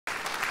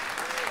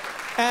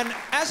And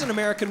as an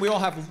American, we all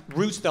have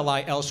roots that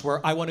lie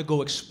elsewhere. I want to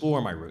go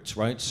explore my roots,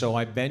 right? So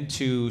I've been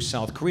to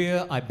South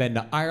Korea, I've been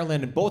to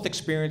Ireland, and both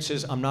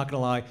experiences, I'm not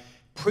gonna lie,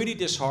 pretty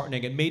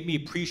disheartening. It made me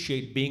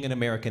appreciate being an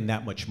American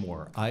that much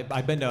more.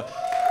 I've been to,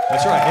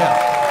 that's right,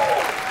 yeah.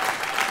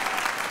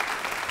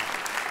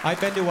 I've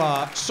been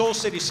to Seoul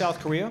City, South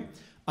Korea.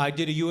 I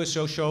did a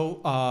USO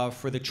show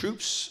for the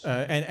troops,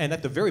 and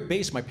at the very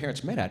base my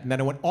parents met at. And then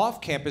I went off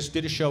campus,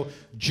 did a show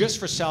just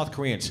for South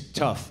Koreans.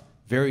 Tough.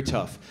 Very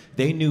tough.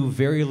 They knew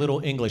very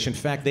little English. In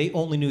fact, they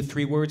only knew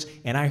 3 words,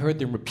 and I heard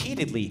them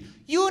repeatedly,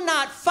 "You're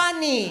not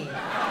funny."